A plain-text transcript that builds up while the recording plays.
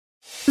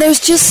There's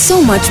just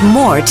so much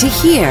more to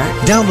hear.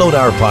 Download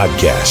our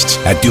podcasts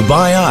at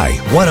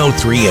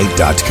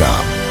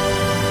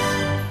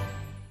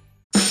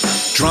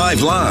DubaiI1038.com.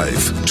 Drive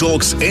Live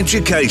talks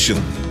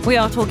education. We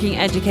are talking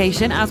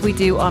education as we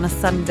do on a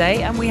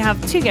Sunday, and we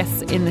have two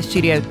guests in the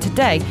studio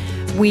today.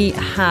 We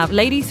have,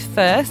 ladies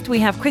first, we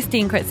have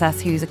Christine Kritzas,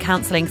 who's a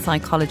counselling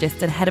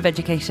psychologist and head of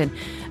education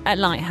at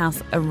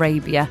Lighthouse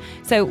Arabia.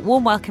 So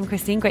warm welcome,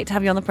 Christine. Great to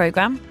have you on the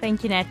programme.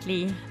 Thank you,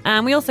 Natalie.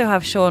 And we also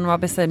have Shaun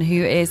Robison,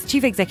 who is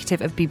Cheif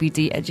Executive of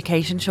BBD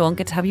Education. Shaun,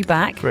 good to have you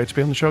back. Great to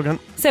be on the show again.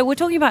 So we're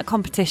talking about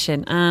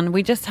competition, and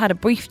we just had a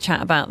brief chat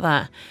about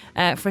that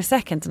for a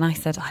second. And I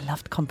said I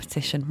loved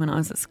competition when I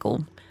was at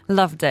school.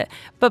 Loved it.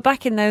 But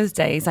back in those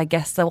days, I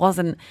guess there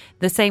wasn't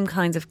the same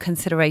kinds of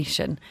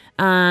consideration.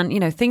 And, you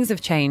know, things have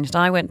changed.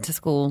 I went to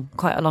school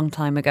quite a long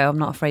time ago, I'm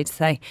not afraid to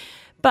say.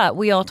 But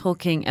we are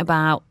talking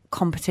about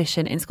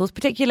competition in schools,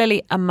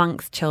 particularly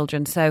amongst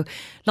children. So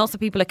lots of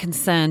people are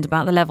concerned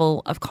about the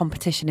level of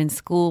competition in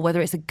school, whether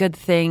it's a good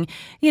thing.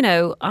 You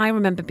know, I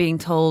remember being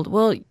told,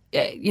 well,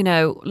 you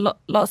know,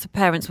 lots of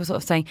parents were sort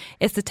of saying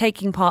it's the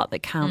taking part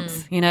that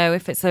counts. You know,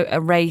 if it's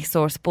a race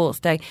or a sports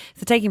day, it's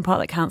the taking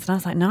part that counts. And I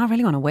was like, no, I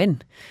really want to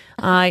win.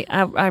 I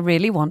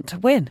really want to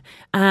win.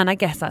 And I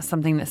guess that's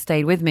something that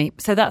stayed with me.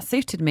 So that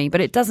suited me, but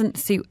it doesn't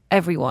suit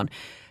everyone.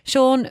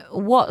 Shaun,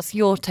 what's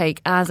your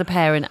take as a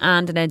parent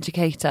and an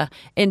educator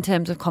in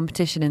terms of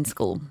competition in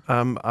school?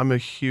 I'm a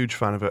huge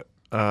fan of it.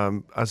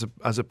 As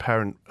a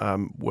parent,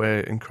 we're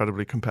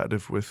incredibly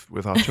competitive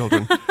with our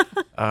children.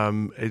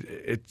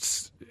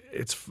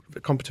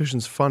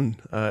 Competition's fun.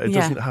 It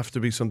doesn't have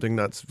to be something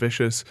that's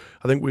vicious.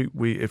 I think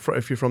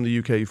if you're from the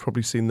UK, you've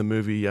probably seen the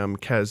movie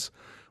Kes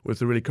with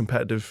the really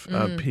competitive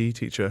PE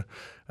teacher,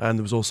 and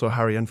there was also a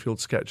Harry Enfield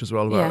sketch as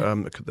well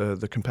about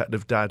the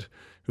competitive dad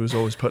who was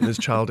always putting his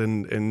child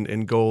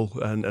in goal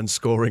and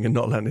scoring and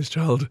not letting his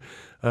child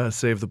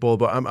save the ball.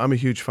 But I'm a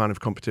huge fan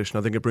of competition.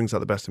 I think it brings out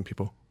the best in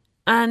people.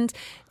 And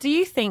do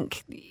you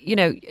think, you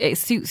know, it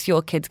suits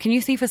your kids? Can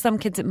you see for some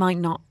kids it might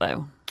not,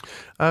 though?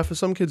 For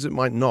some kids it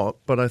might not,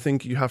 but I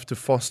think you have to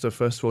foster,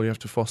 first of all, you have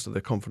to foster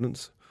their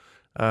confidence.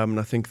 And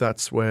I think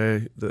that's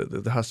where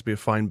there has to be a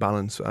fine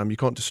balance. You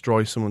can't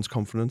destroy someone's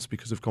confidence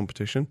because of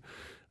competition.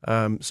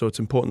 So it's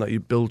important that you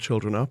build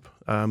children up,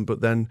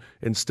 but then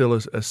instill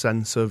a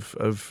sense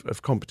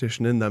of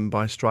competition in them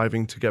by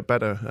striving to get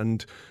better.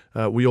 And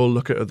we all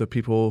look at other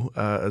people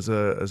as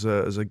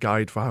a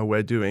guide for how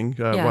we're doing,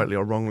 rightly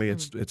or wrongly.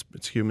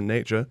 It's human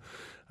nature.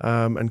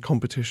 And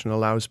competition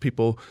allows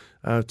people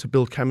to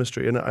build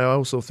chemistry. And I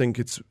also think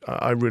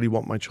I really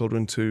want my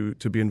children to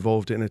be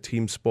involved in a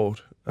team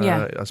sport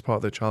as part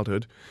of their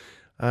childhood.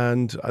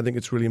 And I think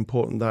it's really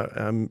important that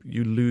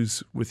you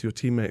lose with your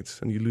teammates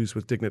and you lose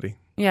with dignity.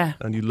 Yeah.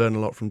 And you learn a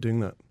lot from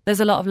doing that. There's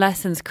a lot of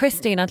lessons.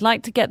 Christine, I'd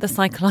like to get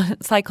the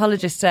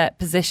psychologist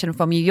position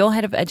from you. You're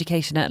head of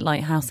education at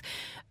Lighthouse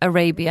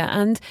Arabia.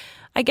 And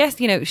I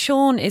guess, you know,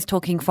 Shaun is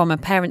talking from a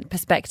parent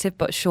perspective,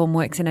 but Shaun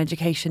works in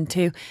education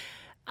too.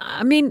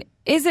 I mean,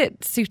 is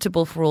it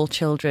suitable for all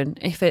children?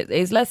 If it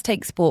is, let's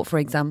take sport, for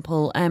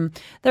example.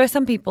 There are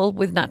some people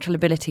with natural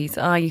abilities.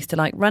 I used to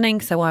like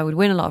running, so I would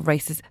win a lot of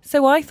races.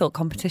 So I thought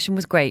competition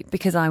was great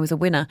because I was a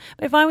winner.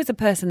 But if I was a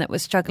person that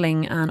was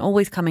struggling and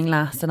always coming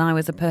last, and I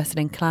was a person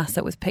in class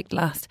that was picked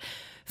last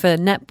for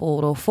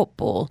netball or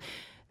football,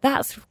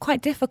 that's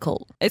quite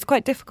difficult. It's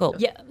quite difficult.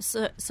 Yeah,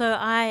 so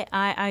I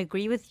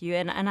agree with you.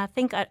 And I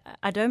think I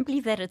don't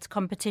believe that it's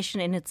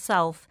competition in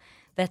itself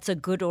that's a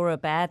good or a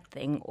bad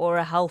thing, or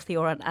a healthy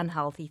or an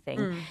unhealthy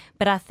thing.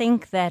 But I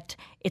think that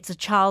it's a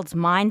child's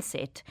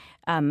mindset.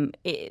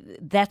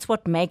 That's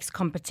what makes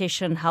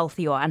competition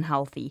healthy or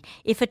unhealthy.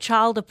 If a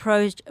child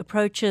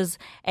approaches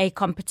a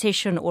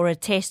competition or a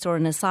test or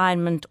an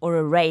assignment or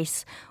a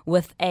race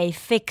with a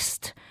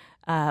fixed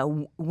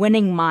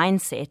winning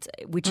mindset,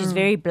 which is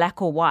very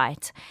black or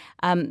white,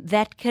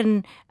 that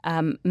can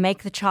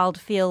make the child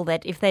feel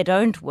that if they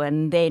don't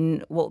win,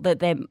 then that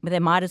they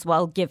might as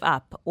well give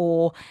up,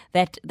 or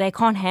that they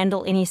can't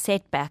handle any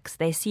setbacks.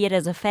 They see it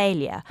as a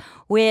failure.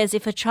 Whereas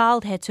if a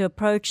child had to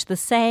approach the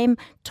same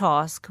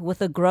task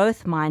with a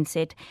growth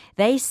mindset,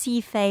 they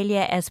see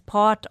failure as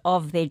part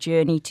of their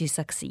journey to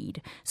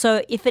succeed.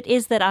 So if it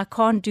is that I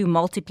can't do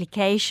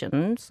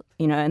multiplications,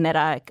 you know, and that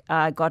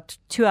I got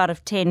 2 out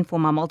of 10 for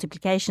my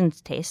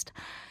multiplications test,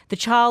 the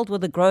child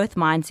with a growth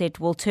mindset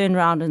will turn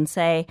around and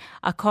say,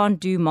 I can't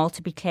do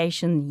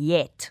multiplication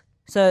yet.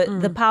 So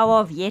the power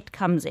of yet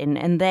comes in,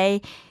 and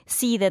they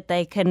see that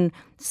they can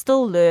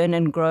still learn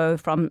and grow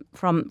from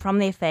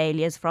their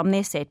failures, from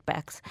their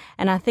setbacks.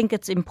 And I think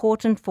it's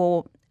important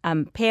for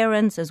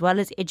parents as well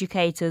as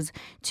educators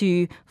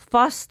to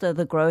foster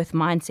the growth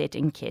mindset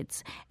in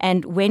kids.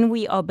 And when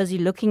we are busy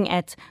looking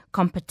at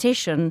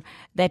competition,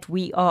 that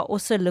we are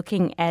also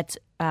looking at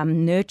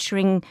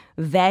nurturing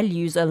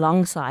values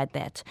alongside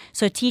that.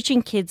 So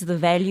teaching kids the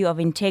value of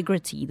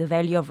integrity, the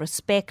value of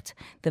respect,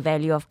 the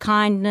value of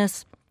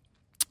kindness,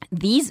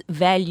 these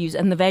values,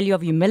 and the value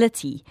of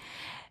humility,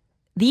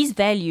 these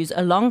values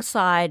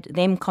alongside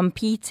them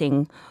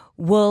competing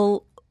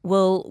will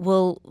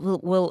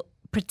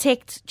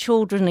protect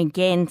children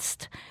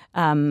against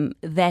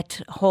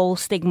that whole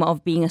stigma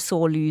of being a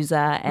sore loser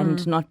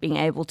and not being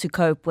able to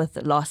cope with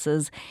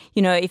losses.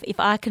 You know, if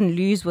I can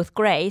lose with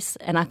grace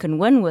and I can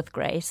win with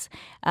grace,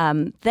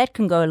 that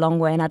can go a long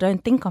way. And I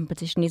don't think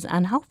competition is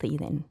unhealthy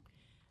then.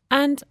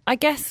 And I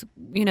guess,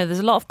 you know, there's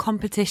a lot of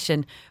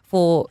competition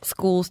for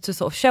schools to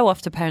sort of show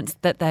off to parents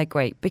that they're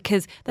great,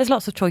 because there's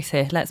lots of choice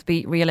here. Let's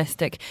be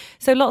realistic.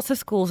 So lots of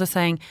schools are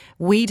saying,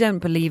 we don't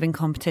believe in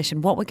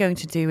competition. What we're going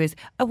to do is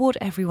award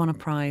everyone a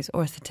prize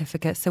or a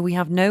certificate. So we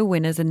have no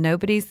winners and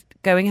nobody's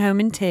going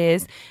home in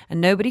tears and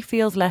nobody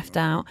feels left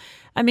out.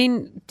 I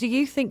mean, do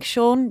you think,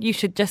 Shaun, you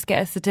should just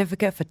get a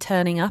certificate for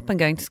turning up and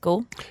going to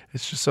school?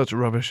 It's just such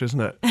rubbish,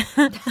 isn't it?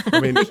 I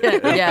mean,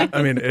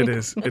 it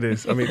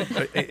is. I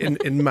mean,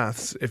 in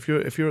maths, if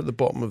you're at the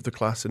bottom of the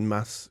class in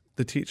maths,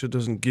 the teacher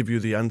doesn't give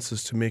you the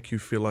answers to make you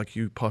feel like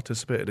you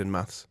participated in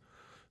maths.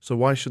 So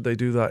why should they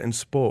do that in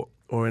sport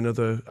or in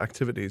other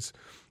activities?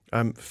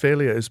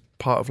 Failure is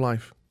part of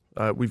life.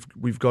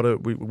 We've got to.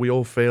 We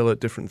all fail at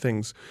different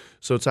things.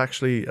 So it's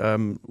actually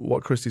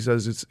what Christy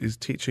says is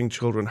teaching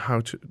children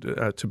how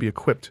to be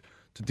equipped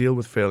to deal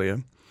with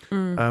failure,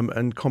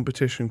 and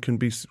competition can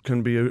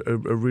be a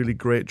really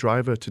great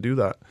driver to do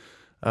that.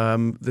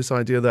 This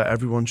idea that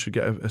everyone should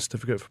get a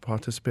certificate for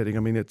participating. I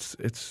mean,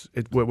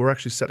 we're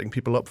actually setting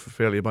people up for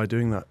failure by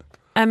doing that.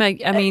 Emma,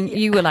 I mean,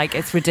 you were like,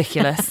 it's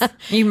ridiculous.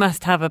 You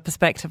must have a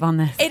perspective on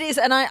this. It is,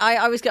 and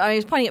I was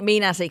pointing at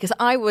me, Natalie, because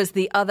I was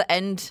the other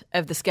end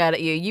of the scale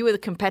at you. You were the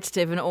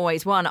competitive and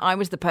always won. I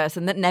was the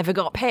person that never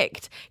got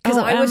picked because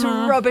I was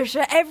rubbish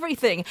at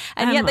everything.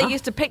 And yet they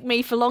used to pick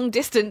me for long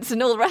distance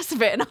and all the rest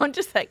of it. And I'm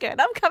just there going,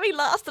 I'm coming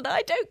last and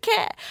I don't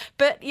care.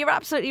 But you're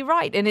absolutely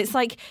right. And it's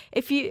like,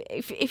 if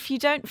you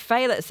don't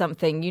fail at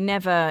something, you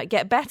never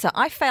get better.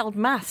 I failed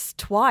maths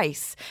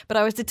twice, but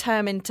I was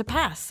determined to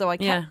pass. So I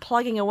kept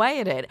plugging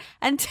away at it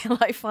until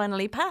I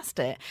finally passed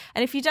it.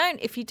 And if you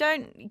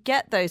don't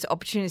get those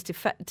opportunities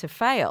to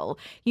fail,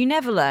 you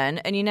never learn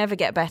and you never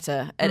get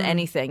better at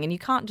anything. And you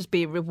can't just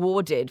be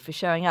rewarded for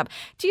showing up.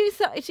 Do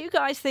you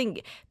guys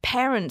think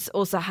parents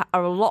also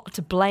are a lot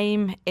to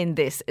blame in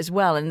this as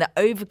well? And the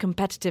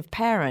over-competitive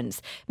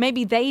parents,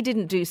 maybe they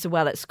didn't do so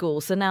well at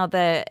school, so now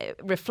they're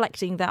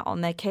reflecting that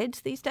on their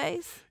kids these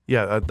days?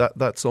 Yeah,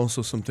 that's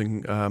also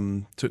something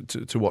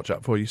to watch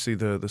out for. You see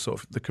the sort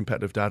of the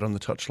competitive dad on the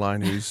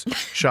touchline who's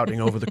shouting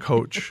over the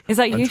coach. Is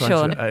that you,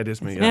 Shaun? It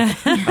is me. Yeah.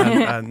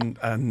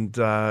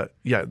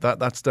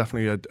 That's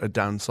definitely a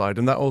downside,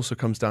 and that also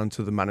comes down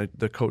to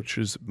the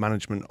coach's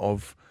management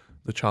of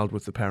the child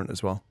with the parent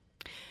as well.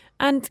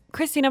 And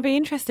Christine, I'd be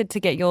interested to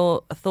get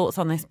your thoughts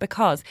on this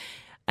because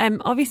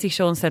obviously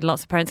Shaun said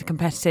lots of parents are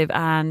competitive,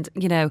 and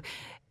you know,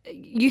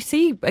 you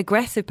see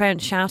aggressive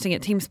parents shouting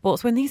at team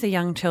sports when these are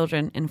young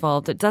children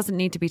involved. It doesn't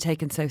need to be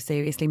taken so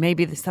seriously.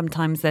 Maybe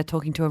sometimes they're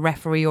talking to a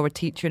referee or a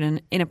teacher in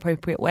an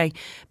inappropriate way.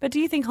 But do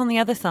you think on the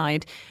other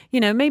side, you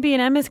know, maybe in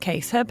Emma's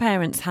case, her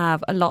parents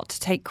have a lot to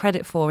take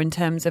credit for in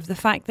terms of the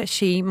fact that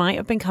she might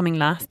have been coming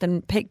last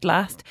and picked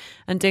last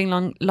and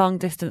doing long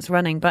distance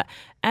running, but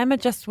Emma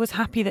just was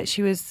happy that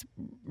she was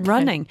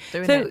running,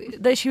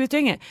 that she was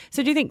doing it.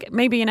 So do you think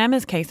maybe in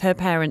Emma's case, her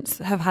parents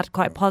have had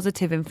quite a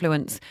positive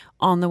influence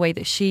on the way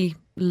that she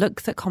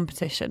looks at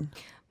competition?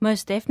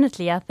 Most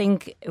definitely. I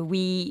think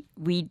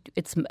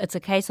it's a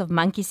case of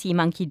monkey see,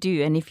 monkey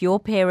do. And if your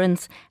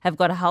parents have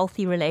got a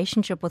healthy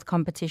relationship with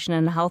competition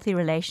and a healthy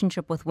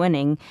relationship with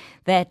winning,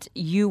 that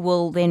you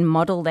will then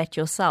model that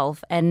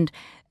yourself. And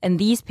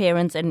these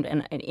parents, and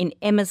in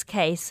Emma's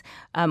case,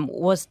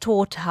 was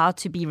taught how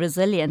to be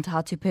resilient,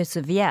 how to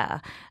persevere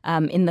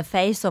in the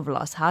face of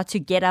loss, how to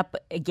get up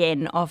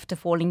again after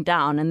falling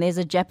down. And there's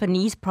a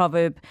Japanese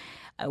proverb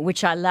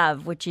which I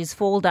love, which is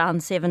fall down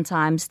 7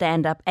 times,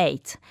 stand up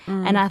 8.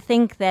 And I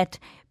think that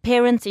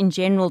parents in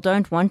general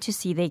don't want to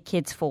see their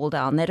kids fall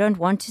down. They don't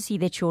want to see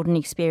their children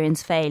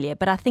experience failure.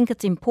 But I think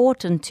it's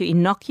important to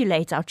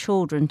inoculate our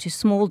children to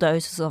small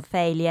doses of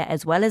failure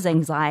as well as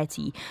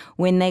anxiety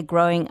when they're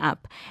growing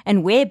up.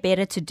 And where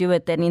better to do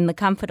it than in the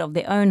comfort of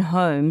their own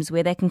homes,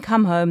 where they can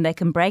come home, they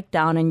can break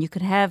down, and you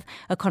can have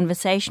a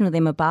conversation with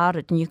them about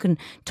it, and you can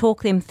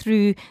talk them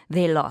through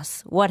their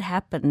loss, what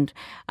happened.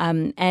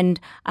 And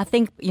I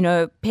think, you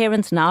know,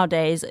 parents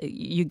nowadays,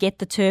 you get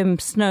the term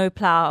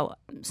snowplow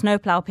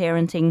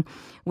parenting,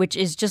 which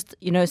is just,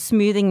 you know,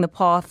 smoothing the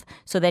path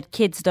so that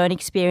kids don't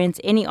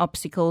experience any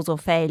obstacles or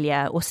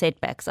failure or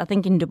setbacks. I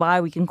think in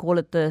Dubai we can call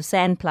it the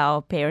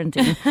sandplow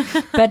parenting.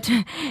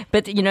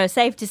 but you know,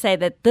 safe to say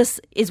that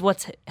this is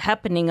what's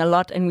happening a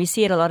lot, and we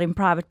see it a lot in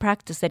private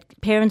practice, that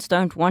parents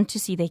don't want to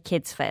see their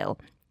kids fail.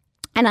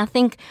 And I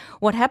think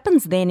what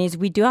happens then is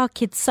we do our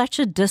kids such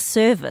a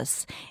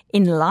disservice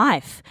in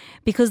life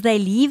because they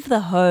leave the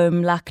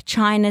home like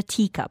china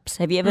teacups.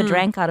 Have you ever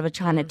drank out of a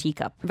china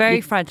teacup?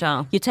 Very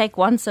fragile. You take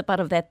one sip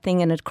out of that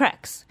thing and it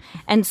cracks.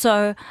 And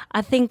so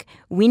I think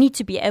we need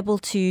to be able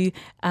to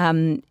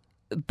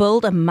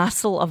build a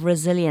muscle of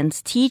resilience,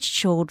 teach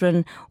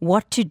children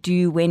what to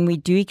do when we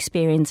do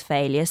experience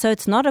failure. So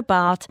it's not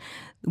about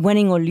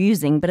winning or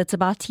losing, but it's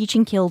about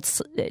teaching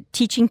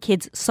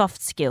kids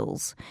soft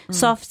skills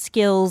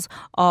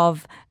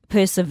of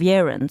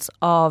perseverance,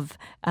 of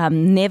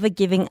never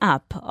giving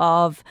up,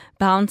 of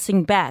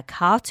bouncing back,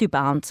 how to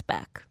bounce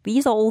back.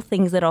 These are all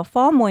things that are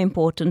far more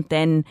important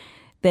than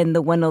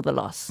the win or the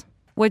loss.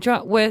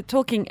 We're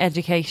talking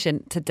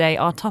education today.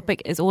 Our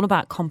topic is all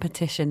about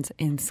competitions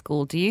in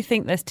school. Do you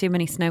think there's too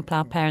many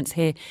snowplow parents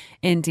here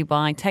in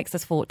Dubai? Text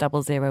us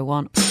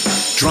 4001.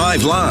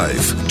 Drive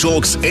Live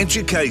talks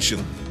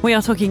education. We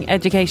are talking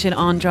education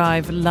on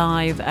Drive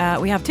Live.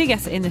 We have two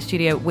guests in the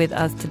studio with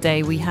us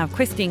today. We have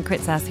Christine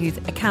Kritzas, who's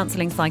a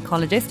counselling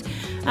psychologist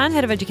and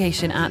head of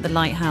education at the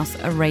Lighthouse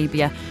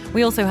Arabia.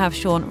 We also have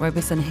Shaun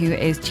Robison, who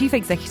is Cheif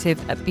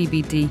Executive at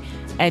BBD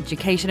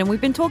Education. And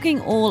we've been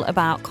talking all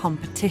about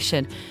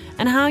competition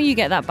and how you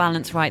get that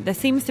balance right. There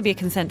seems to be a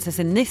consensus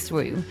in this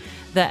room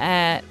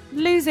that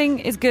losing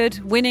is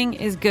good, winning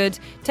is good,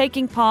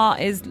 taking part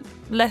is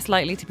less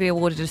likely to be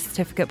awarded a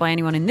certificate by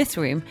anyone in this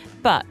room.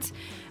 But,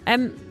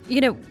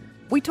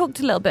 we talked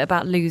a little bit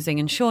about losing,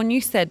 and Shaun,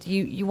 you said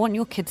you want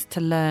your kids to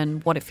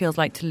learn what it feels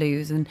like to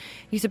lose, and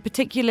you said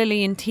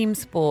particularly in team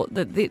sport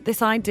that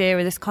this idea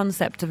or this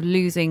concept of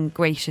losing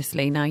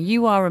graciously. Now,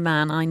 you are a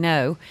man, I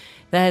know,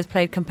 that has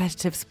played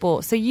competitive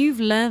sport, so you've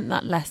learned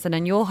that lesson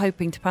and you're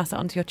hoping to pass it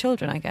on to your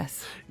children, I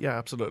guess. Yeah,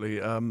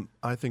 absolutely.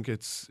 I think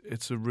it's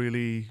a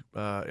really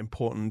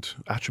important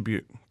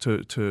attribute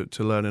to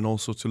learn, and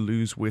also to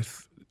lose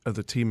with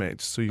other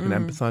teammates so you can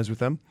empathise with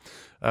them.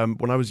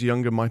 When I was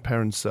younger, my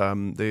parents,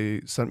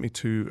 they sent me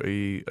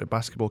to a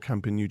basketball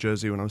camp in New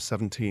Jersey when I was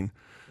 17.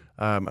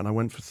 And I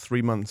went for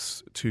 3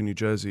 months to New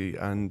Jersey.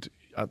 And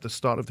at the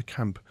start of the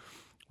camp,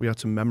 we had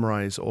to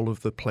memorise all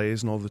of the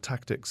plays and all the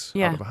tactics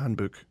out of a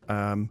handbook.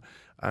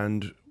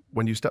 And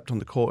when you stepped on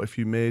the court, if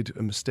you made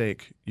a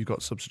mistake, you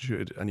got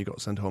substituted and you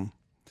got sent home.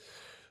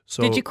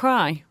 So, did you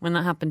cry when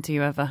that happened to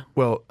you ever?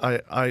 Well,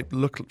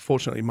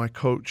 fortunately, my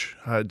coach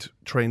had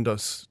trained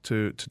us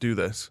to do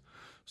this.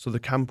 So the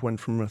camp went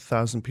from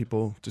 1,000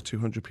 people to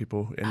 200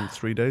 people in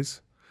 3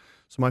 days.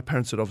 So my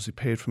parents had obviously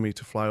paid for me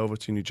to fly over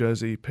to New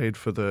Jersey, paid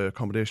for the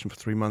accommodation for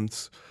 3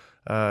 months.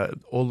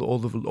 All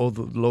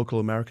the local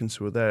Americans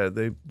who were there,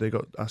 they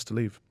got asked to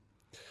leave.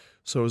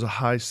 So it was a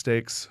high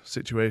stakes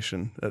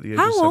situation at the age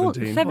of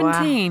 17.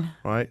 17. Wow.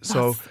 Right.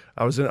 So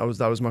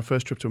that was my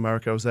first trip to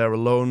America. I was there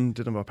alone,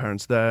 didn't have my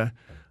parents there.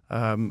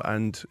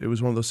 And it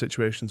was one of those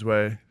situations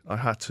where I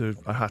had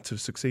to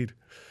succeed.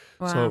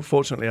 Wow. So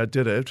fortunately I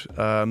did it.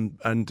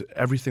 And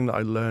everything that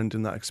I learned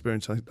in that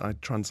experience, I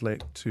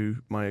translate to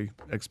my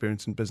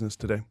experience in business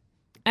today.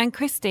 And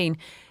Christine,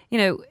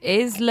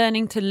 is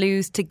learning to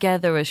lose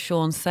together, as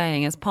Shaun's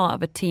saying, as part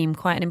of a team,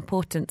 quite an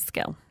important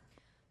skill?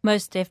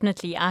 Most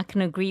definitely. I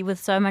can agree with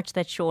so much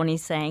that Shaun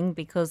is saying,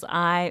 because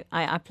I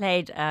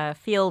played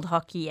field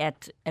hockey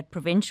at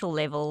provincial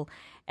level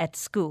at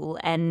school,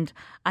 and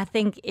I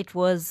think it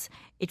was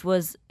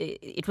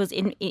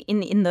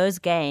in those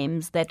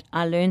games that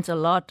I learned a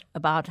lot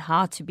about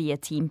how to be a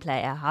team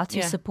player, how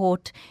to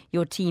support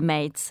your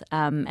teammates,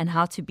 and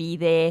how to be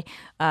there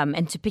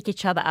and to pick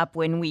each other up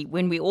when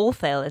we all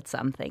fail at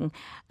something.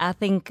 I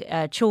think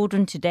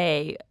children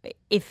today,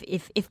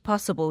 if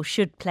possible,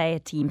 should play a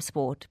team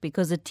sport,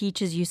 because it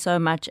teaches you so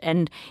much.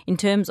 And in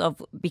terms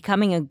of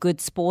becoming a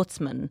good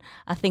sportsman,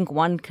 I think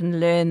one can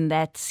learn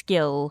that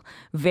skill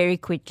very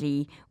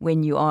quickly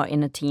when you are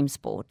in a team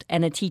sport.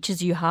 And it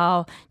teaches you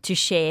how to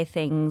share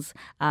things,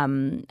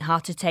 how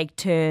to take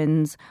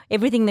turns.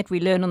 Everything that we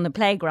learn on the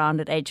playground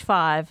at age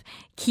 5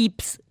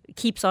 keeps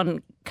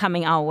on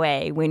coming our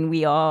way when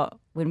we are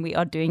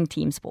doing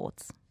team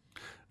sports.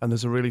 And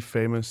there's a really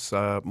famous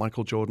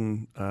Michael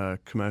Jordan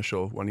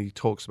commercial when he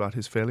talks about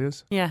his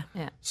failures. Yeah.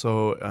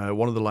 So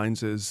one of the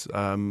lines is,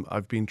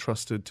 I've been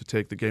trusted to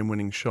take the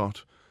game-winning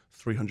shot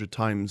 300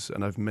 times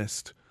and I've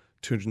missed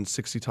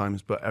 260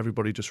 times, but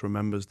everybody just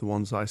remembers the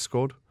ones I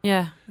scored.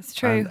 Yeah, it's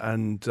true.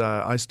 And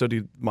I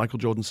studied Michael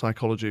Jordan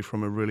psychology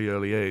from a really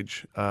early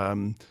age.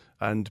 And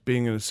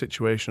being in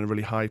a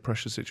really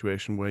high-pressure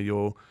situation where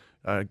you're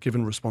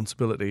given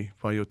responsibility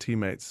by your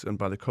teammates and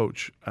by the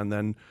coach, and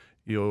then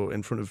you're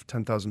in front of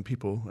 10,000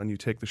 people and you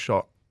take the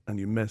shot and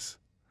you miss.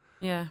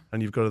 Yeah.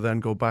 And you've got to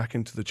then go back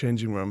into the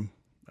changing room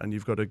and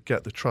you've got to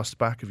get the trust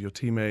back of your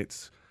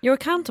teammates. You're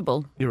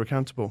accountable.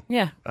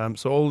 Yeah.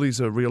 So all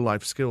these are real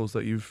life skills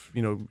that you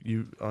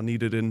are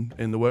needed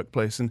in the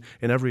workplace and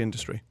in every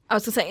industry. I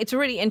was going to say, it's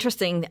really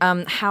interesting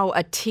how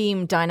a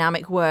team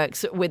dynamic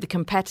works with the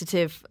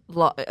competitive,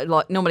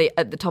 normally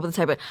at the top of the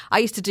table. I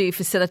used to do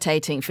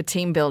facilitating for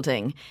team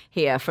building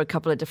here for a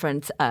couple of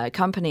different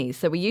companies.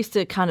 So we used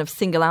to kind of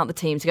single out the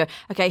teams to go,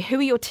 okay, who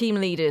are your team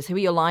leaders? Who are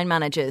your line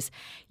managers?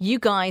 You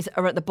guys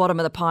are at the bottom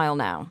of the pile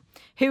now.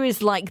 Who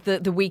is like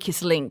the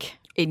weakest link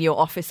in your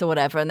office or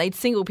whatever, and they'd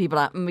single people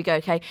out, and we go,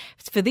 okay,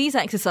 for these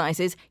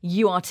exercises,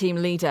 you are team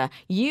leader.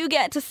 You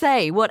get to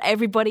say what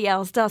everybody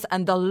else does,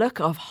 and the look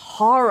of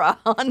horror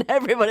on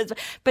everybody's.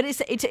 But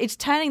it's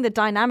turning the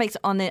dynamics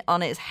on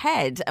its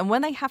head. And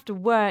when they have to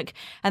work,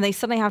 and they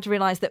suddenly have to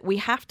realise that we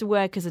have to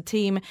work as a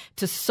team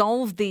to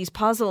solve these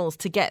puzzles,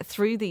 to get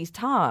through these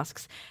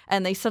tasks,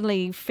 and they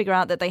suddenly figure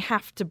out that they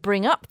have to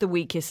bring up the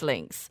weakest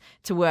links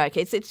to work.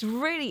 It's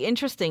really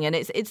interesting, and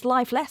it's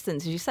life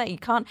lessons, as you say.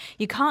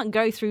 You can't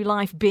go through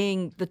life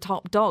being the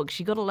top dogs.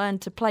 You've got to learn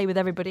to play with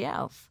everybody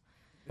else.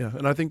 Yeah,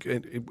 and I think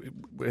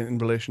in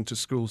relation to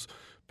schools,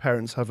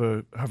 parents have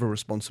a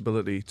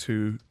responsibility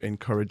to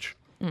encourage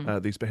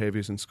these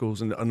behaviours in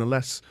schools, and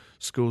unless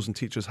schools and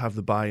teachers have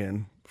the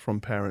buy-in from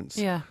parents,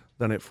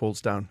 then it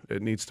falls down.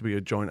 It needs to be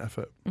a joint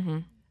effort. Mm-hmm.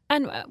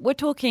 And we're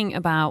talking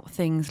about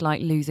things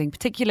like losing,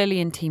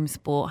 particularly in team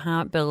sport,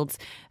 how it builds,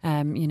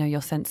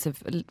 your sense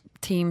of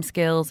team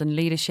skills and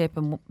leadership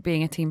and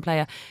being a team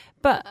player.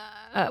 But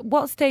at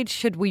what stage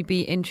should we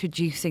be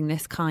introducing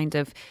this kind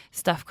of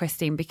stuff,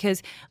 Christine?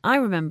 Because I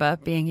remember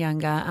being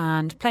younger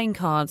and playing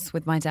cards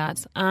with my dad,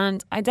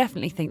 and I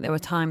definitely think there were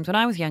times when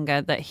I was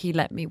younger that he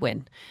let me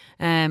win.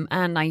 And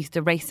I used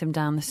to race him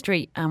down the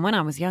street. And when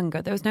I was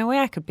younger, there was no way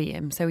I could beat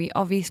him. So he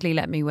obviously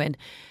let me win.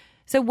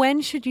 So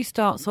when should you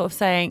start sort of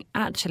saying,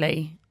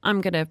 actually, I'm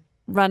going to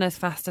run as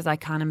fast as I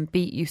can and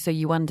beat you so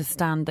you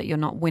understand that you're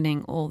not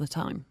winning all the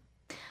time?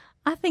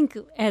 I think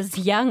as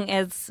young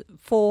as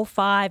 4 or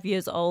 5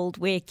 years old,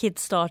 where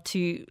kids start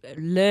to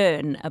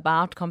learn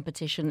about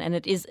competition, and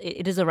it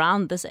is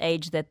around this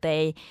age that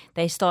they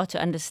start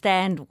to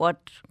understand what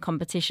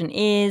competition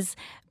is,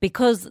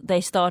 because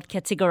they start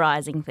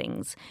categorizing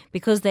things,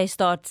 because they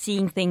start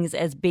seeing things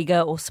as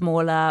bigger or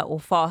smaller or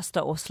faster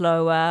or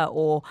slower,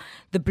 or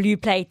the blue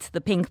plate,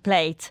 the pink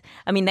plate.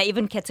 I mean, they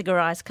even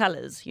categorize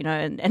colors,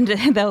 and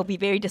they'll be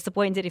very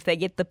disappointed if they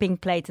get the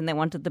pink plate and they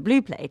wanted the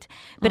blue plate.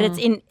 But it's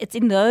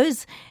in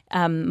those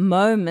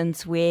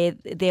moments where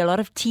there are a lot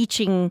of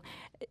teaching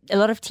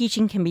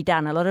can be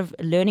done. A lot of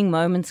learning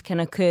moments can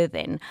occur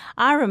then.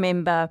 I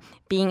remember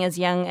being as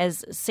young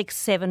as 6,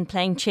 7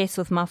 playing chess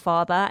with my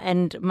father,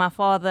 and my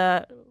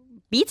father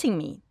beating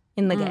me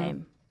in the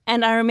game.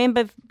 And I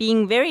remember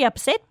being very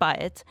upset by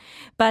it,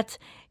 but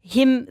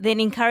him then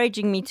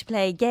encouraging me to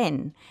play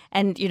again,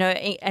 and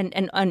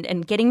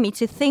and getting me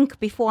to think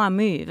before I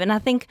move. And I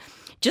think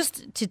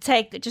just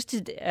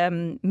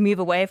to move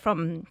away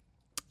from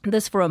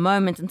this for a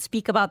moment and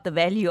speak about the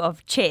value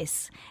of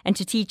chess and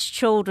to teach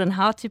children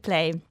how to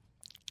play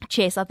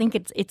chess. I think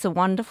it's a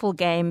wonderful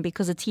game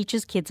because it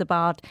teaches kids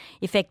about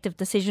effective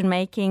decision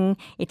making.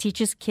 It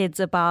teaches kids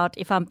about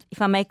if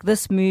I make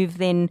this move,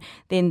 then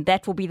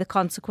that will be the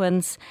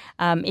consequence.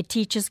 It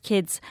teaches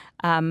kids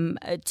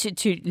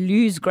to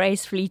lose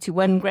gracefully, to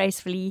win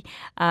gracefully,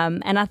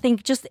 and I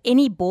think just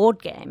any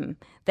board game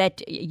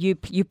that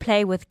you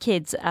play with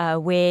kids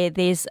where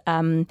there's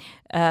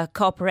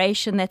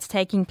cooperation that's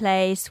taking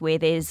place, where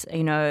there's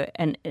an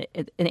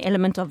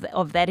element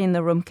of that in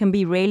the room, can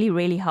be really,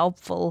 really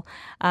helpful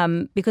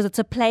because it's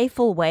a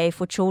playful way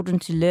for children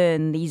to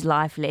learn these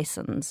life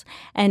lessons.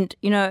 And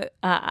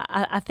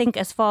I think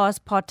as far as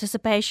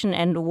participation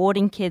and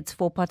awarding kids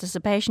for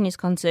participation is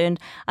concerned,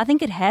 I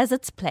think it has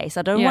its place.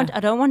 I don't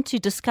want to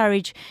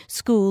discourage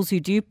schools who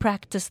do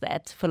practice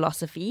that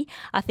philosophy.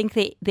 I think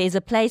there's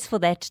a place for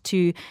that,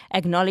 to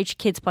acknowledge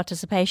kids'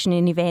 participation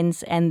in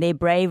events and their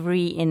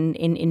bravery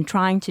in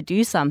trying to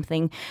do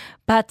something.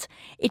 But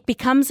it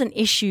becomes an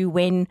issue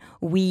when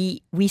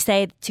we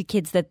say to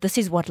kids that this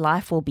is what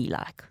life will be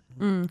like.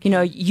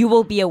 You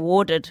will be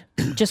awarded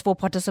just for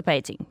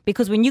participating.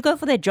 Because when you go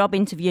for that job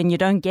interview and you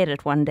don't get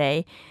it one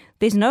day,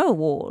 there's no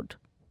award.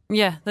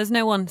 Yeah, there's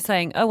no one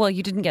saying, oh, well,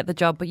 you didn't get the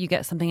job, but you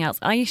get something else.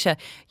 Aisha,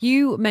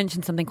 you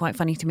mentioned something quite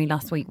funny to me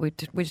last week. We've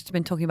just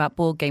been talking about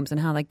board games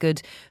and how they're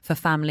good for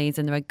families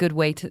and they're a good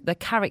way to, they're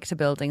character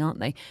building,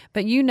 aren't they?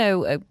 But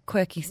a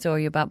quirky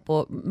story about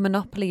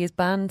Monopoly is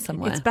banned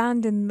somewhere. It's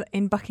banned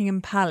in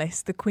Buckingham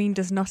Palace. The Queen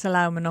does not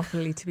allow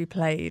Monopoly to be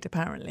played,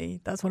 apparently.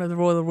 That's one of the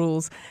royal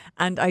rules.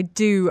 And I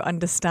do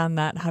understand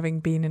that, having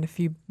been in a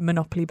few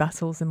Monopoly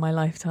battles in my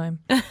lifetime.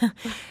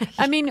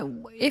 I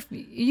mean, if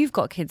you've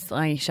got kids,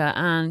 Aisha,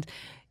 and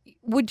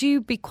would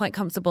you be quite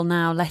comfortable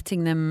now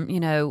letting them,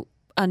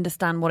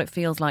 understand what it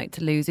feels like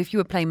to lose? If you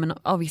were playing,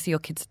 obviously your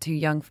kids are too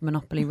young for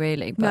Monopoly,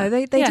 really. But no,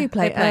 they do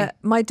play. They play.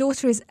 My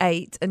daughter is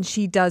 8 and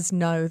she does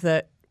know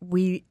that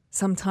we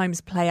sometimes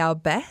play our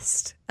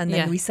best. And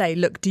then we say,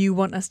 look, do you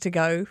want us to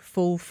go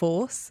full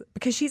force?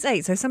 Because she's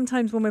 8. So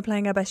sometimes when we're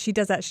playing our best, she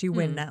does actually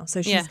win now.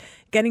 So she's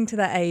getting to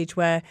that age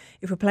where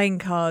if we're playing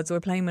cards or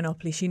we're playing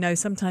Monopoly, she knows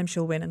sometimes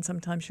she'll win and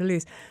sometimes she'll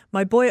lose.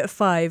 My boy at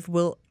 5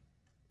 will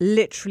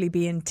literally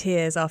be in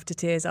tears after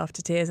tears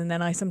after tears, and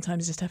then I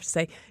sometimes just have to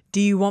say, do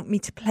you want me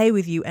to play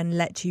with you and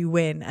let you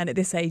win? And at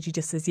this age he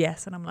just says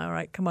yes, and I'm like, all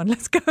right, come on,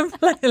 let's go and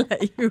play and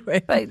let you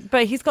win.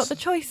 But he's got the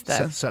choice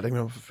though. Setting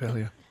him up for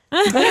failure.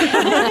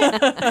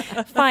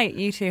 Fight,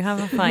 you two, have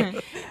a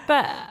fight.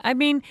 But I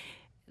mean,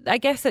 I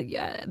guess at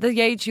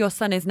the age your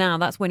son is now,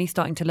 that's when he's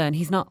starting to learn.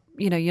 He's not,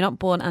 you're not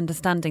born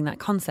understanding that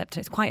concept.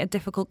 It's quite a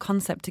difficult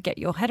concept to get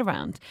your head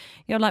around.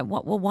 You're like,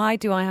 what? Well, why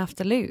do I have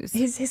to lose?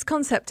 His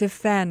concept of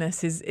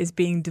fairness is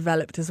being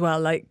developed as well.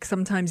 Like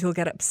sometimes he'll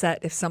get upset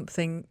if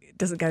something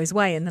doesn't go his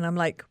way, and then I'm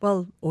like,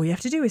 well, all you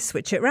have to do is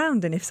switch it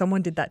round. And if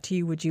someone did that to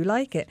you, would you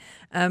like it?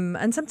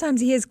 And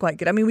sometimes he is quite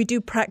good. I mean, we do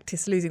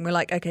practice losing. We're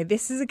like, okay,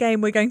 this is a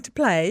game we're going to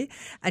play,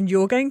 and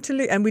you're going to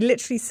lose. And we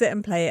literally sit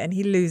and play it, and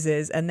he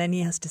loses, and then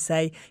he has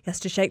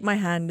to shake my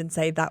hand and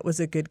say that was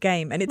a good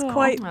game. And it's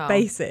quite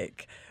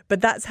basic, but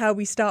that's how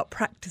we start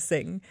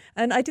practicing.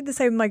 And I did the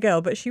same with my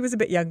girl, but she was a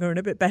bit younger and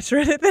a bit better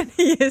at it than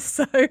he is.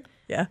 So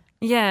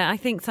yeah, I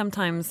think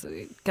sometimes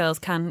girls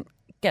can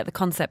get the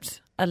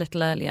concept a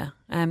little earlier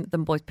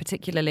than boys,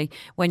 particularly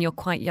when you're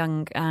quite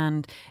young,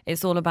 and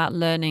it's all about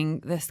learning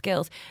the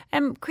skills.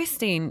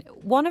 Christine,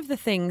 one of the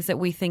things that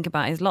we think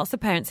about is lots of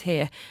parents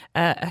here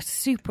are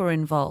super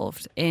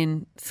involved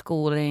in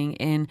schooling,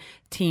 in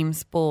team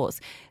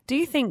sports. Do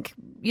you think,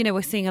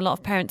 we're seeing a lot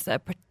of parents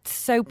that are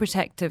so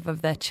protective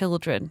of their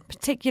children,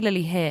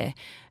 particularly here,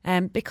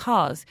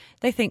 because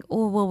they think,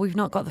 oh, well, we've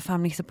not got the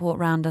family support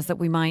around us that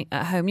we might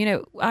at home.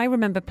 I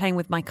remember playing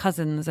with my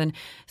cousins, and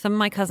some of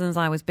my cousins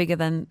I was bigger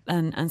than,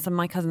 and some of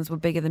my cousins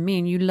were bigger than me,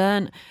 and you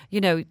learn,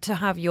 to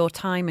have your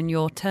time and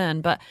your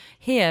turn. But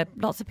here,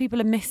 lots of people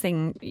are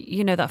missing,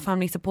 that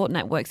family support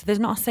network. So there's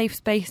not a safe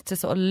space to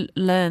sort of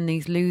learn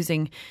these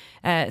losing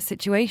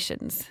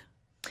situations.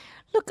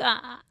 Look,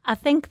 I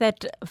think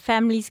that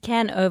families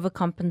can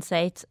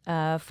overcompensate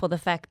for the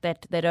fact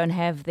that they don't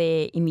have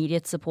their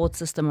immediate support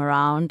system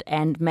around,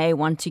 and may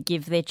want to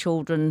give their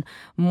children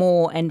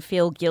more and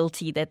feel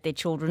guilty that their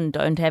children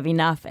don't have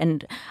enough.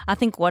 And I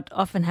think what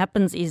often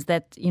happens is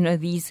that,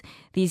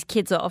 these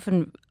kids are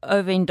often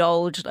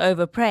overindulged,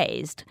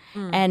 overpraised.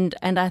 And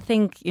I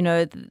think,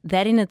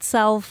 that in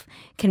itself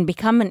can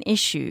become an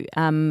issue.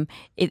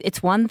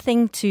 It's one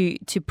thing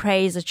to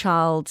praise a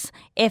child's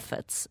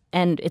efforts,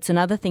 and it's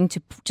another thing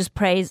to just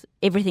praise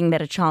everything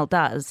that a child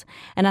does.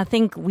 And I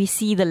think we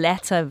see the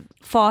latter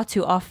far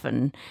too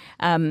often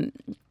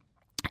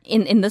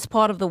in this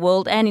part of the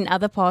world and in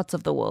other parts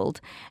of the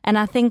world. And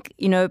I think,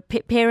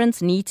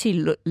 parents need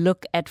to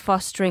look at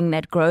fostering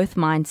that growth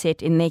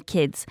mindset in their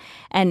kids.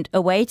 And a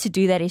way to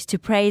do that is to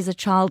praise a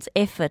child's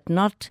effort,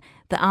 not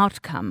the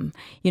outcome.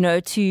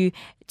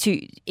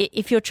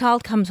 If your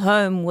child comes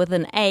home with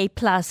an A+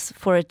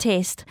 for a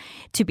test,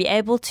 to be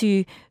able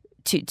to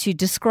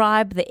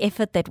describe the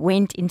effort that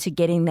went into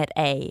getting that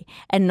A,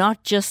 and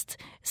not just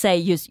say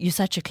you're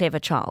such a clever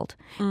child.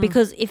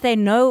 Because if they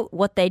know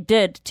what they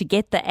did to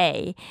get the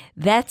A,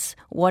 that's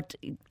what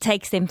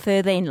takes them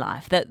further in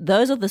life.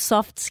 Those are the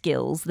soft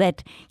skills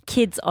that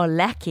kids are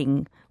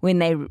lacking when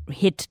they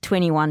hit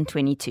 21,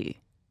 22.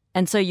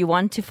 And so you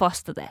want to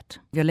foster that.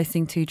 You're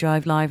listening to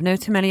Drive Live. No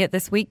Tim Elliott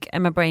this week.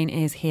 Emma Brain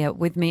is here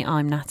with me.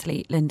 I'm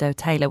Natalie Lindo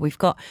Taylor. We've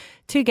got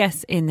two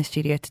guests in the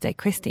studio today.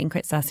 Christine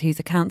Kritzas, who's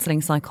a counselling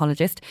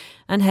psychologist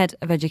and head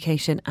of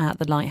education at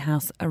the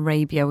Lighthouse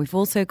Arabia. We've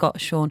also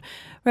got Shaun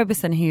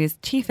Robison, who is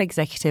Cheif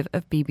Executive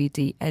of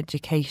BBD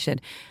Education.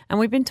 And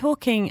we've been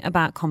talking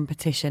about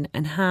competition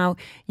and how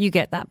you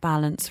get that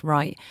balance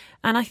right.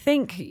 And I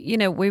think,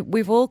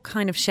 we've all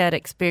kind of shared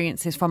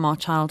experiences from our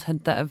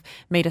childhood that have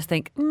made us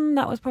think,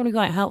 that was probably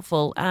quite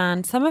helpful.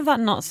 And some of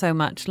that not so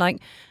much. Like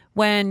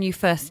when you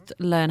first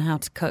learn how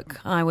to cook,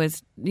 I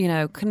was,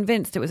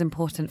 convinced it was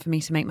important for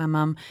me to make my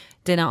mum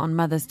dinner on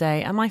Mother's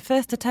Day. And my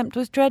first attempt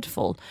was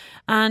dreadful.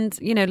 And,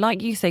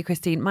 like you say,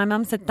 Christine, my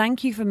mum said,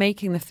 thank you for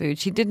making the food.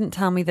 She didn't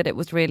tell me that it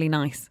was really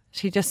nice.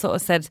 She just sort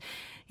of said,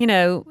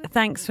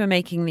 thanks for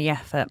making the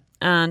effort.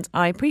 And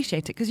I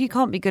appreciate it, because you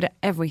can't be good at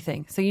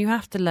everything. So you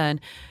have to learn.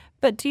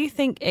 But do you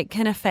think it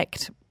can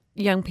affect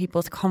young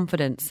people's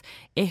confidence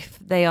if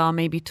they are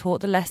maybe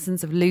taught the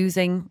lessons of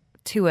losing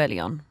too early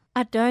on?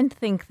 I don't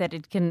think that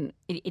it can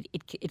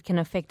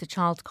affect a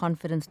child's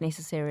confidence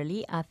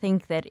necessarily. I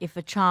think that if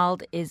a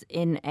child is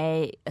in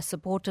a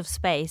supportive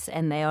space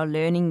and they are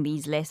learning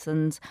these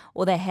lessons,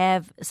 or they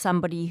have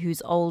somebody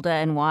who's older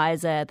and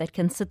wiser that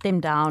can sit them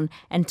down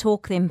and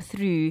talk them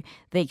through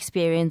the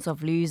experience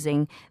of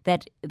losing,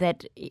 that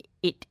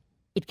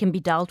it can be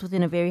dealt with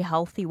in a very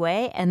healthy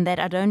way, and that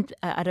I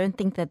don't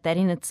think that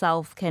in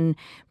itself can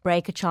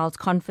break a child's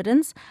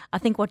confidence. I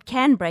think what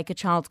can break a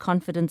child's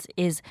confidence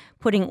is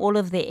putting all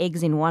of their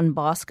eggs in one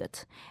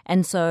basket.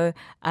 And so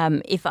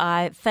if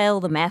I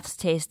fail the maths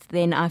test,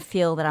 then I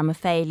feel that I'm a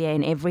failure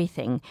in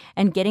everything.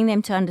 And getting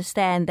them to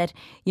understand that,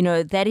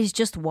 that is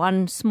just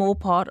one small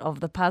part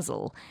of the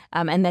puzzle,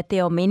 and that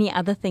there are many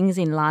other things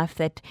in life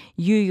that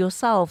you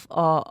yourself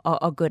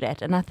are good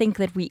at. And I think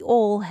that we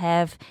all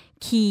have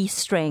key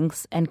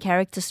strengths and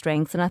character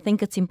strengths. And I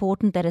think it's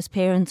important that as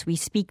parents we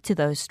speak to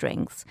those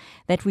strengths,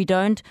 that we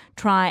don't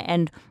try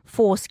and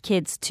force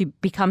kids to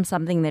become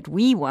something that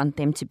we want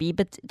them to be,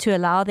 but to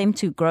allow them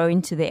to grow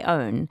into their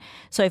own.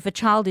 So if a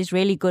child is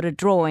really good at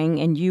drawing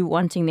and you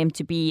wanting them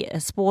to be a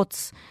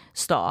sports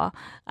star,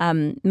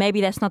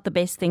 maybe that's not the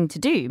best thing to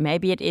do.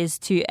 Maybe it is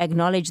to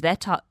acknowledge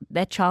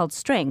that child's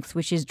strength,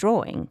 which is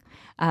drawing.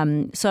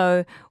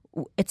 So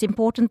it's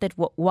important that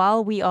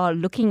while we are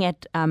looking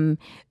at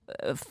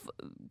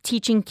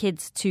teaching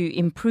kids to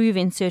improve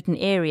in certain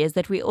areas,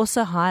 that we're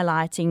also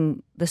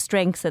highlighting the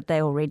strengths that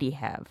they already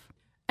have.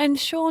 And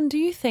Shaun, do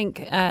you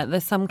think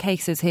there's some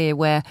cases here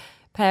where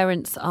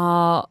parents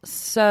are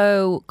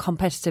so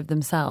competitive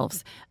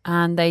themselves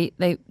and they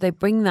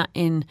bring that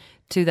in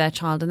to their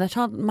child, and their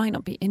child might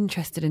not be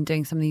interested in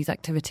doing some of these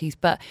activities,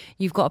 but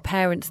you've got a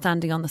parent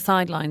standing on the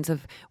sidelines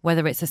of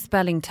whether it's a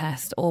spelling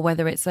test or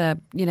whether it's a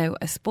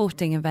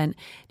sporting event?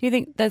 Do you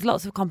think there's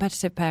lots of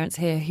competitive parents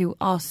here who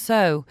are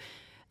so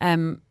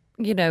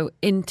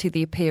into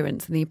the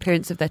appearance and the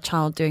appearance of their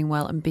child doing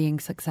well and being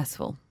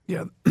successful?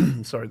 Yeah,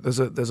 sorry. There's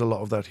a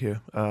lot of that here.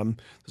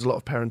 There's a lot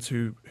of parents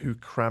who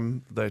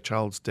cram their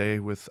child's day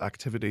with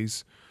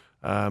activities,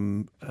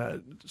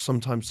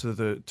 sometimes to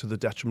the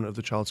detriment of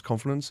the child's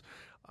confidence.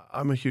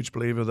 I'm a huge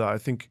believer that I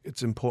think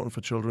it's important for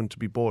children to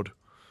be bored.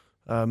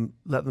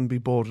 Let them be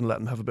bored and let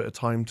them have a bit of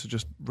time to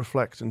just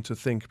reflect and to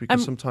think,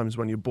 because sometimes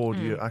when you're bored,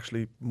 you're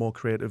actually more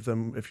creative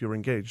than if you're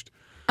engaged.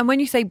 And when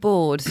you say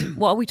bored,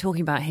 what are we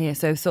talking about here?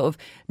 So sort of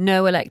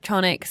no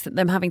electronics,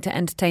 them having to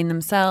entertain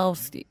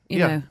themselves,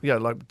 Yeah,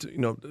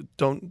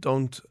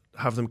 don't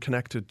have them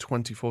connected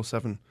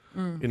 24/7.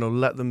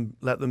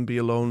 Let them be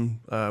alone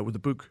with a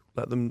book.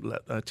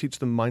 Teach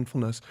them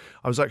mindfulness.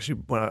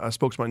 When I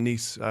spoke to my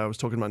niece, I was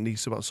talking to my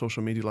niece about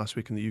social media last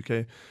week in the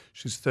UK.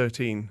 She's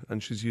 13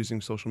 and she's using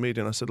social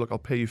media. And I said, look, I'll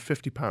pay you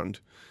 £50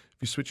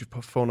 if you switch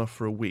your phone off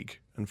for a week.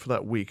 And for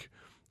that week,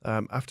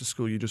 after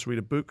school, you just read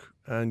a book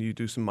and you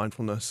do some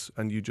mindfulness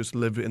and you just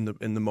live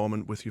in the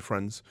moment with your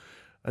friends.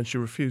 And she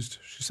refused.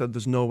 She said,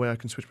 there's no way I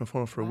can switch my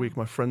phone off for a week.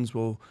 My friends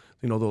will,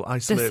 they'll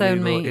isolate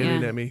me, they'll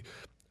alienate me.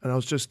 And I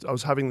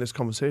was having this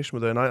conversation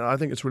with her, and I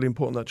think it's really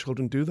important that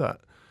children do that.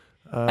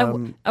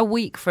 A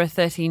week for a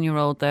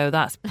 13-year-old, though,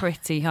 that's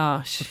pretty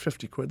harsh. But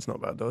 50 quid's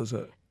not bad, though, is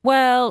it?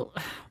 Well,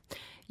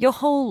 your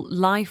whole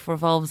life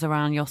revolves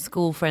around your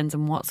school friends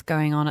and what's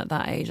going on at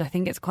that age. I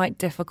think it's quite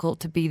difficult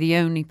to be the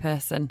only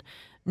person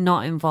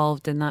not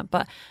involved in that.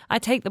 But I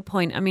take the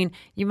point. I mean,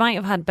 you might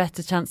have had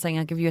better chance saying,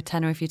 I'll give you a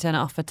tenner if you turn it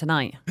off for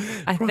tonight.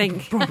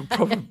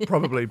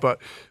 Probably. But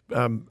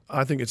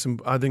I think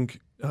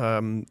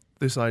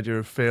this idea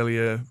of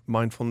failure,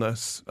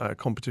 mindfulness,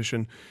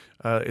 competition,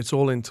 it's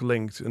all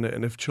interlinked. And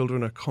if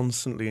children are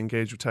constantly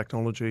engaged with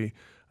technology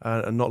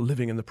and not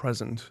living in the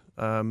present,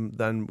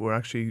 then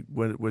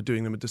we're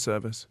doing them a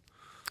disservice.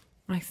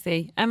 I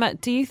see. Emma,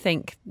 do you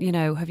think,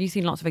 have you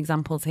seen lots of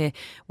examples here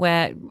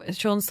where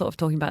Shaun's sort of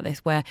talking about this,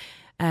 where,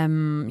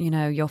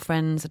 your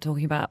friends are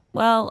talking about,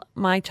 well,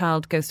 my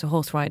child goes to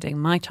horse riding,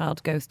 my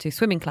child goes to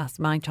swimming class,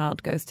 my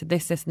child goes to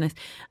this and this.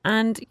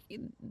 And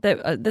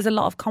there's a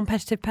lot of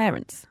competitive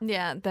parents.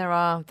 Yeah, there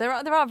are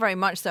very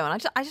much so.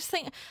 And I just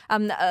think,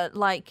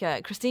 like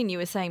Christine, you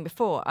were saying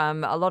before,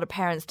 a lot of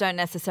parents don't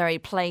necessarily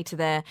play to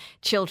their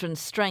children's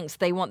strengths.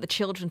 They want the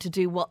children to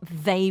do what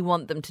they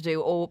want them to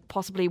do, or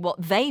possibly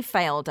what they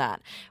failed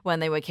at when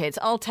they were kids.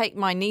 I'll take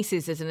my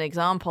nieces as an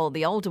example,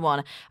 the older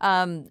one.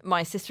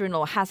 My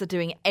sister-in-law has her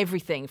doing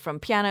everything from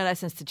piano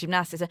lessons to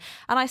gymnastics.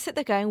 And I sit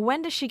there going,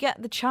 when does she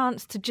get the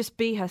chance to just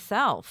be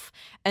herself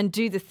and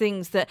do the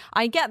things that...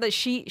 I get that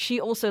she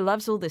also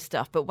loves all this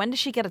stuff, but when does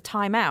she get a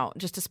time out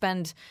just to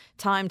spend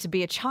time to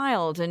be a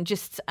child and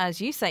just,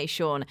 as you say,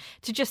 Shaun,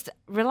 to just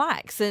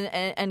relax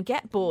and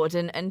get bored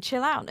and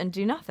chill out and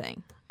do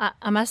nothing?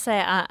 I must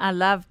say I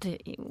loved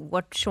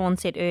what Shaun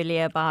said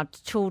earlier about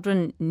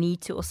children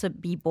need to also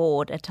be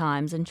bored at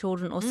times, and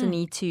children also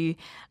need to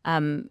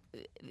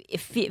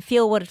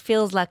feel what it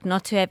feels like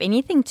not to have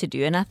anything to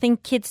do. And I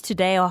think kids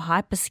today are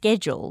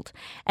hyper-scheduled,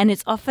 and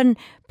it's often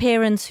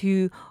parents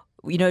who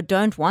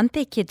don't want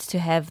their kids to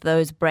have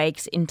those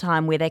breaks in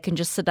time where they can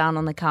just sit down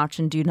on the couch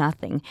and do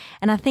nothing.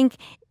 And I think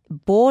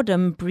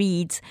boredom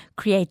breeds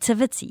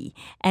creativity,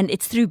 and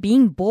it's through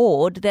being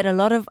bored that a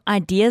lot of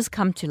ideas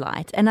come to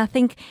light. And I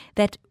think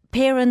that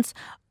parents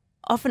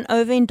often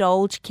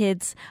overindulge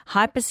kids,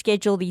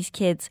 hyperschedule these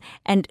kids,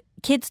 and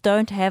kids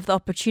don't have the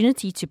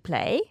opportunity to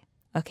play.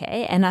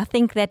 Okay, and I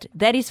think that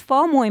is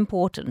far more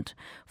important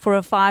for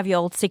a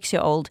 5-year-old,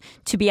 6-year-old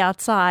to be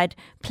outside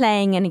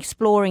playing and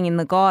exploring in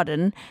the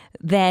garden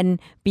than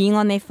being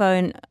on their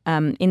phone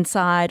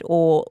inside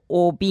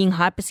or being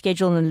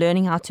hyper-scheduled and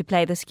learning how to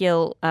play the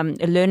skill,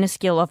 learn a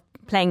skill of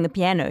playing the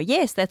piano.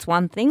 Yes, that's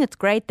one thing. It's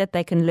great that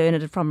they can learn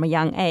it from a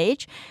young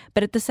age,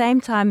 but at the same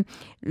time,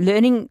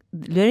 learning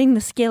the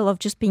skill of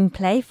just being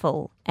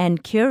playful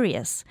and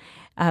curious,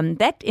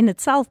 that in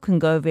itself can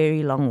go a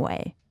very long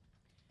way.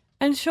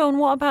 And Shaun,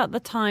 what about the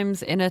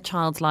times in a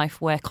child's life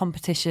where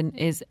competition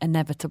is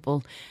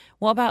inevitable,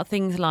 What about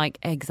things like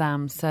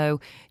exams?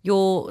 So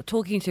you're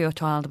talking to your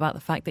child about the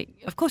fact that,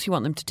 of course, you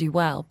want them to do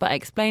well, but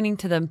explaining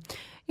to them,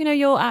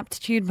 your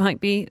aptitude might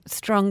be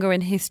stronger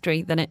in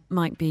history than it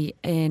might be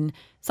in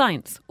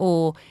science,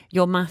 or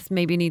your maths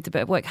maybe needs a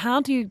bit of work. How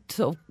do you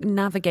sort of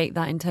navigate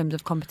that in terms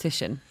of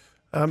competition?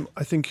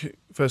 I think,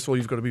 first of all,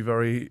 you've got to be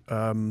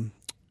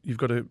you've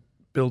got to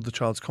build the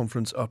child's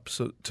confidence up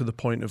to the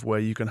point of where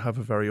you can have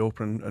a very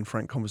open and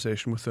frank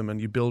conversation with them, and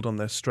you build on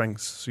their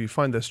strengths. So you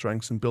find their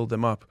strengths and build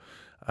them up.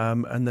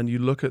 And then you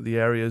look at the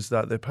areas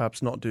that they're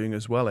perhaps not doing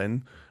as well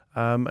in,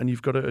 and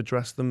you've got to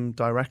address them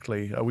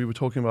directly. We were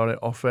talking about it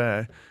off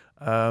air.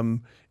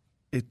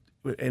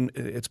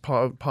 It's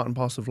part and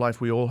parcel of life.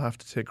 We all have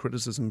to take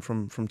criticism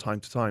from time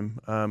to time,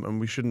 and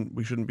we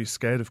shouldn't be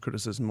scared of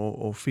criticism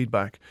or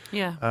feedback.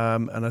 Yeah.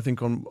 And I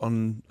think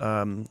on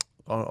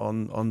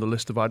the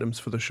list of items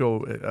for the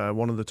show,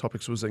 one of the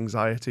topics was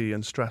anxiety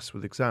and stress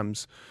with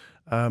exams.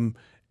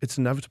 It's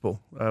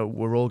inevitable.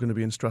 We're all going to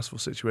be in stressful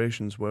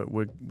situations.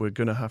 We're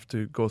going to have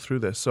to go through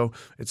this. So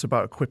it's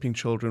about equipping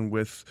children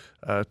with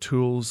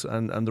tools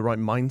and the right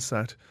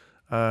mindset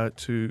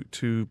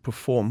to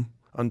perform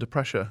under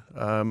pressure.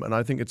 And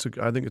I think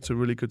it's a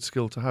really good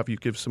skill to have. You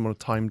give someone a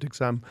timed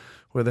exam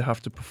where they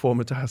have to perform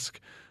a task.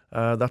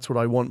 That's what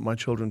I want my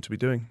children to be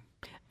doing.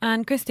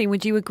 And Christine,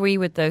 would you agree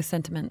with those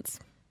sentiments?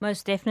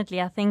 Most definitely.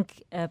 I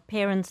think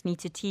parents need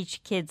to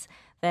teach kids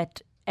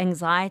that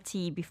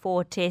anxiety before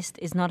a test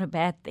is not a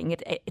bad thing.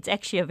 It's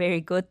actually a very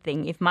good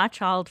thing. If my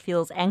child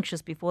feels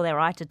anxious before they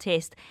write a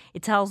test,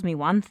 it tells me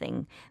one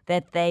thing,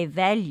 that they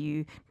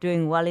value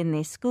doing well in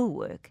their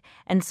schoolwork.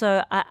 And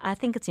so I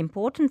think it's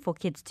important for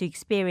kids to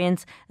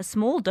experience a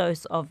small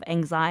dose of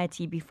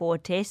anxiety before a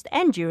test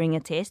and during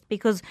a test,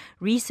 because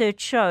research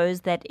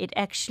shows that it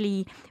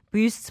actually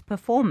boosts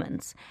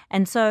performance.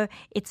 And so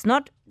it's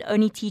not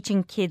only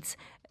teaching kids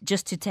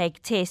just to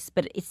take tests,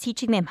 but it's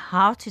teaching them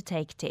how to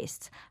take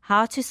tests,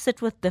 how to sit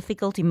with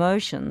difficult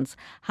emotions,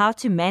 how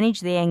to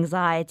manage their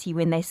anxiety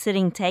when they're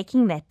sitting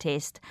taking that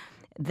test.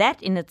 That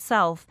in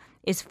itself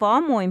is far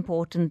more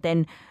important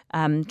than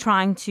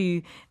trying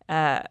to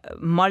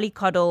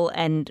mollycoddle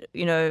and,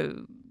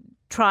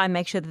 try and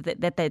make sure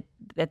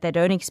that they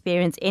don't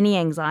experience any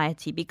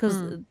anxiety,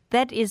 because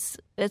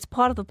it's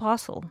part of the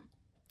parcel.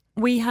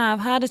 We have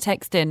had a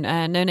text in,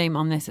 no name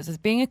on this. It says,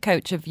 being a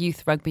coach of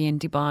youth rugby in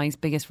Dubai's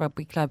biggest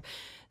rugby club,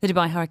 the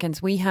Dubai Hurricanes,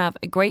 we have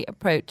a great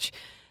approach.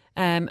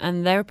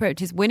 And their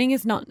approach is winning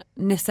is not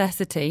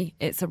necessity,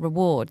 it's a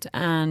reward.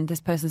 And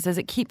this person says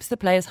it keeps the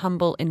players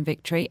humble in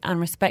victory and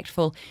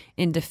respectful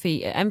in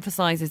defeat. It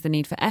emphasises the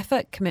need for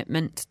effort,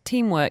 commitment,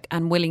 teamwork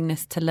and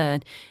willingness to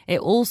learn. It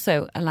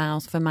also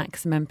allows for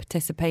maximum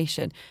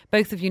participation.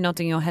 Both of you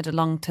nodding your head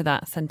along to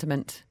that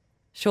sentiment.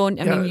 Shaun,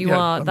 that's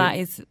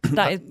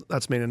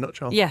me in a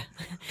nutshell. Yeah.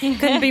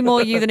 Couldn't be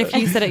more you than if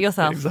you said it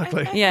yourself.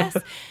 Exactly. Yes.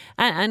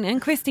 And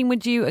Christine,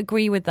 would you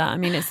agree with that? I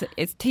mean,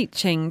 it's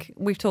teaching.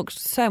 We've talked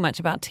so much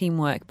about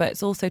teamwork, but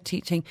it's also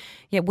teaching.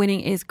 Yeah,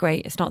 winning is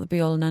great. It's not the be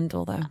all and end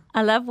all, though.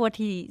 I love what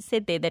he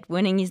said there, that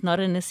winning is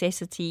not a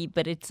necessity,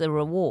 but it's a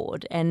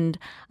reward. And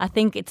I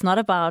think it's not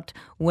about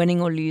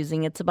winning or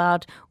losing. It's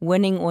about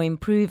winning or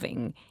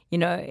improving.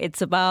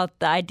 It's about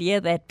the idea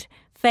that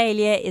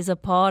failure is a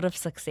part of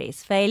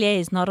success. Failure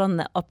is not on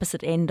the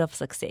opposite end of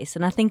success.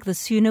 And I think the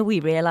sooner we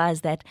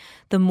realize that,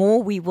 the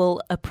more we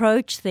will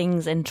approach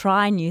things and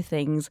try new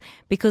things,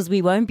 because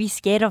we won't be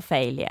scared of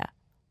failure.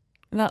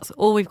 That's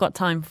all we've got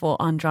time for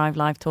on Drive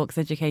Live Talks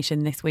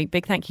Education this week.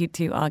 Big thank you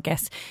to our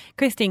guest,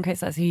 Christine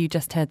Kritzas, who you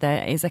just heard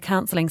there, is a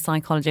counselling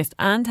psychologist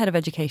and head of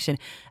education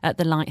at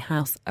the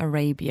Lighthouse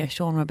Arabia.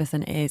 Shaun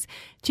Robison is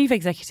Chief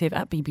Executive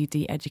at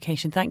BBD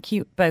Education. Thank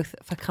you both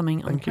for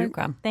coming on the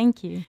programme.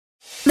 Thank you.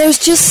 There's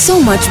just so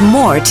much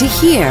more to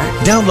hear.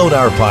 Download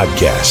our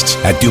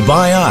podcasts at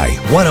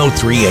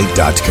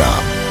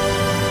DubaiEye1038.com.